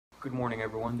Good morning,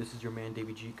 everyone. This is your man,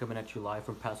 Davey G, coming at you live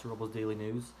from Paso Robles Daily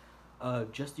News.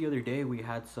 Just the other day, we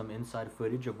had some inside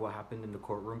footage of what happened in the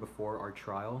courtroom before our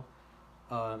trial.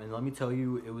 And let me tell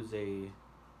you, it was a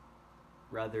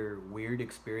rather weird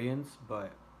experience,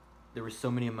 but there were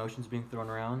so many emotions being thrown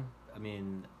around. I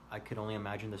mean, I could only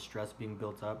imagine the stress being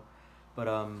built up. But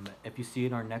if you see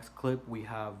in our next clip, we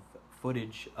have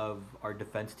footage of our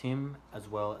defense team as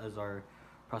well as our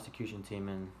prosecution team,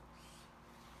 and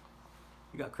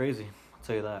you got crazy, I'll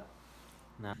tell you that.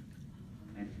 Nah.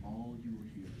 And all you will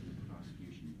hear from the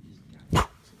prosecution is doubt.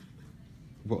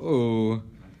 Whoa.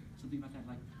 Something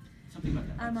about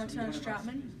that. I'm Martina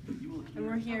Stratman, and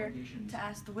we're here to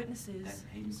ask the witnesses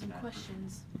some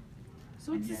questions.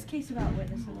 So what's this case about,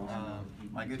 witnesses?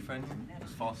 My good friend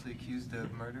was falsely accused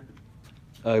of murder.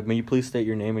 May you please state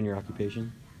your name and your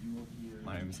occupation?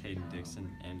 My name is Hayden Dixon,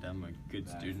 and I'm a good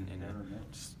student and a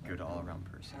just good all-around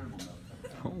person.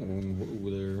 Oh, whoa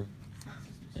there.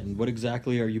 And what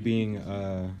exactly are you being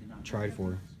tried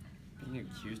for? Being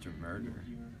accused of murder.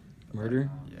 Murder?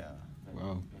 Yeah.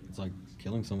 Wow, it's like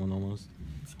killing someone almost.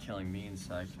 It's killing me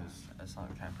inside because that's not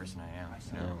the kind of person I am.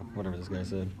 So. Yeah, whatever this guy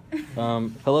said.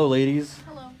 Hello, ladies.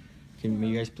 Hello. May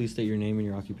you guys please state your name and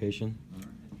your occupation?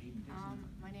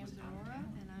 My name is Aurora,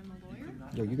 and I'm a lawyer.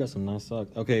 Yo, you got some nice socks.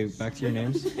 Okay, back to your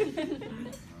names.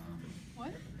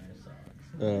 What?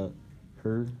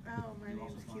 Her. Oh, my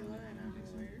name's Keela and I'm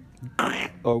a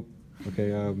lawyer. Oh, okay.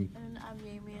 And I'm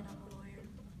Amy, and I'm a lawyer.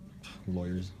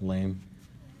 Lawyers, lame.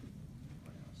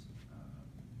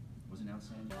 Was announced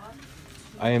saying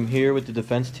I am here with the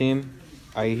defense team.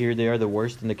 I hear they are the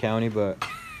worst in the county, but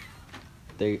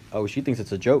she thinks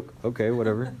it's a joke. Okay,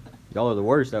 whatever. Y'all are the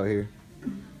worst out here.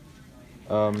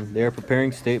 They are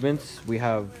preparing statements. We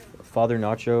have Father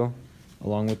Nacho,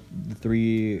 along with the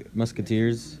three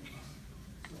musketeers.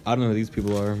 I don't know who these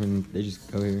people are, and they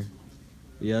just go here.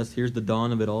 But yes, here's the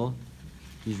dawn of it all.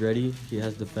 He's ready. He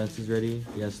has defenses ready.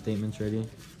 He has statements ready.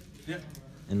 Yeah.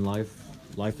 And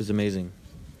life is amazing.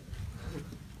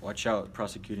 Watch out,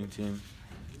 prosecuting team.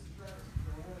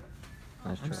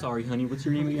 Nice try. I'm sorry, honey. What's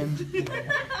your name again?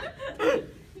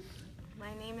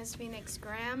 My name is Phoenix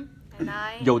Graham, and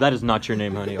I... Yo, that is not your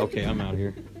name, honey. Okay, I'm out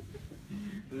here.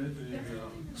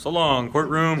 So long,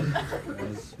 courtroom.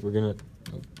 Guys, we're gonna...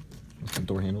 Oh, what's the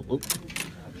door handle? Oh.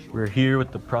 We're here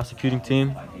with the prosecuting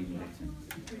team.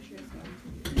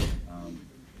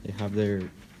 They have their...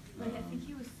 Okay,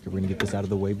 we're gonna get this out of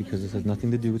the way because this has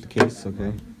nothing to do with the case,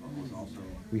 okay?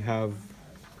 We have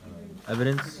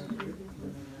evidence.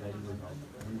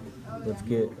 Let's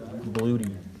get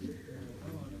Bluty.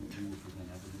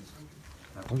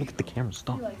 Don't look at the camera,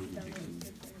 stop.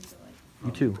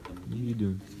 You too. What are you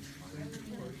doing?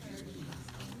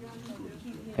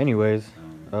 Anyways,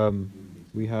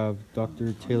 we have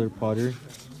Dr. Taylor Potter.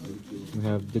 We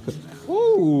have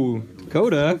Ooh,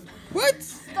 Coda. What?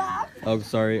 Stop. Oh,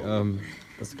 sorry.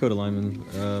 That's Dakota Lyman.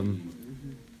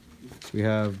 We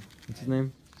have, what's his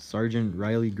name? Sergeant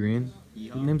Riley Green.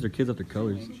 Who names their kids after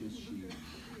colors?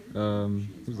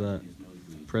 Who's that?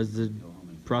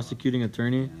 Prosecuting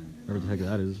attorney. Whatever the heck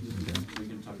that is.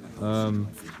 Okay.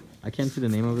 I can't see the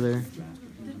name over there.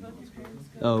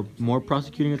 Oh, more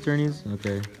prosecuting attorneys?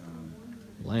 Okay.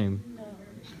 Lame.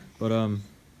 But,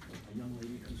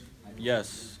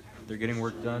 yes, they're getting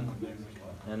work done.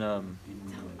 And,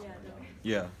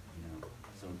 yeah.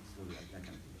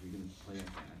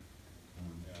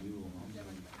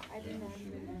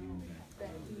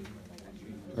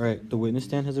 Alright, the witness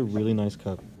stand has a really nice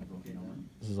cup.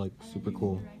 This is like super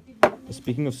cool.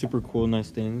 Speaking of super cool, nice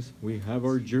things, we have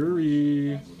our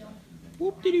jury.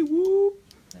 Whoop diddy whoop.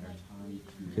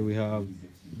 Okay, we have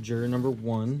juror number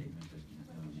 1,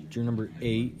 juror number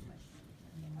 8,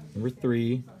 number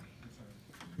 3,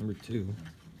 number 2.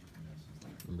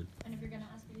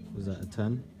 Was that a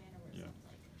 10? Yeah.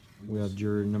 We have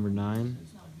juror number 9,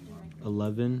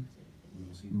 11,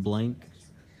 blank,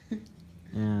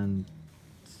 and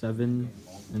 7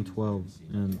 and 12,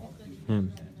 and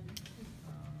him.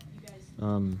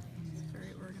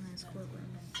 Very organized courtroom.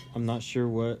 I'm not sure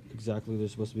what exactly they're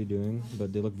supposed to be doing,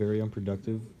 but they look very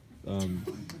unproductive. I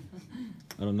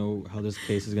don't know how this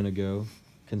case is gonna go,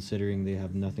 considering they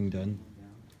have nothing done.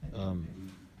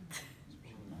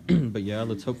 But yeah,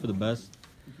 let's hope for the best.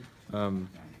 I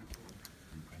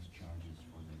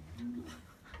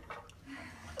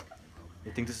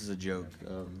think this is a joke.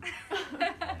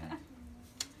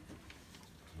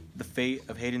 The fate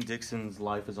of Hayden Dixon's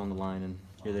life is on the line, and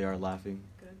here they are laughing.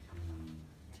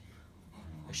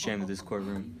 Ashamed of this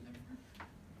courtroom.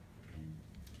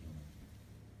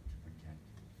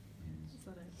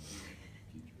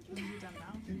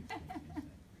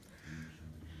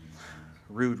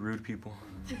 Rude people.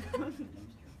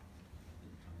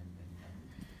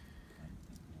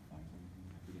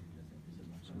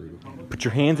 Put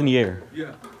your hands in the air.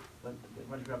 Yeah.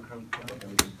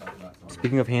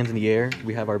 Speaking of hands in the air,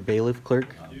 we have our bailiff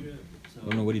clerk. I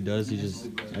don't know what he does. I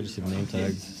just see the name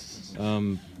tag.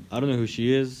 I don't know who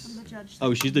she is.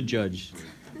 Oh, she's the judge.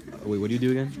 Wait, what do you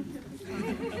do again?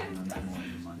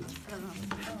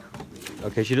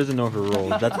 Okay, she doesn't know her role.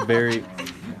 That's very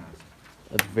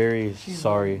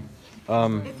sorry.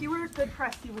 If you were good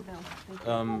press, you would know.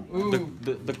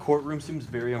 The courtroom seems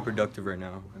very unproductive right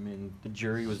now. I mean, the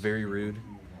jury was very rude.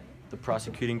 The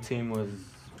prosecuting team was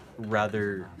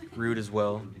rather rude as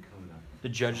well. The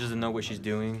judge doesn't know what she's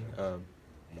doing.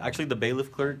 Actually, the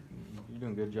bailiff clerk, you're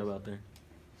doing a good job out there.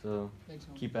 So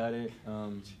keep at it.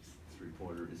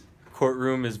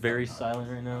 Courtroom is very silent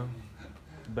right now.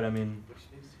 But I mean,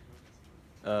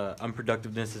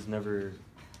 unproductiveness is never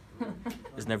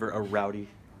a rowdy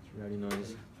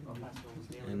noise.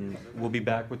 And we'll be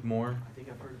back with more.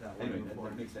 Anyway,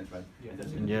 that makes sense, right?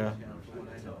 And yeah.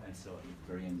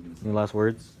 Any Any last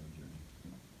words?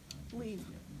 Leave.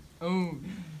 Oh,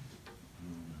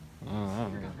 I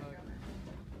don't know.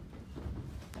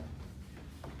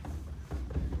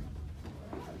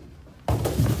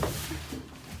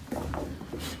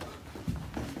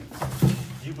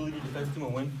 Do you believe your defense team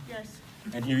will win? Yes.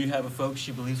 And here you have it, folks.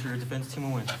 She believes her defense team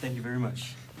will win. Thank you very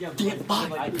much. Yeah,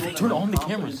 Turn on the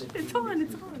cameras. It's on,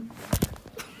 it's on.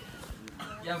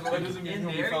 Yeah, but like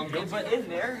in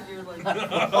there, you're like.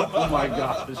 Oh my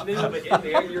gosh. But in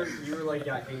there, you're like,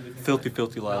 yeah,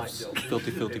 Filthy lives.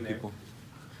 Filthy people.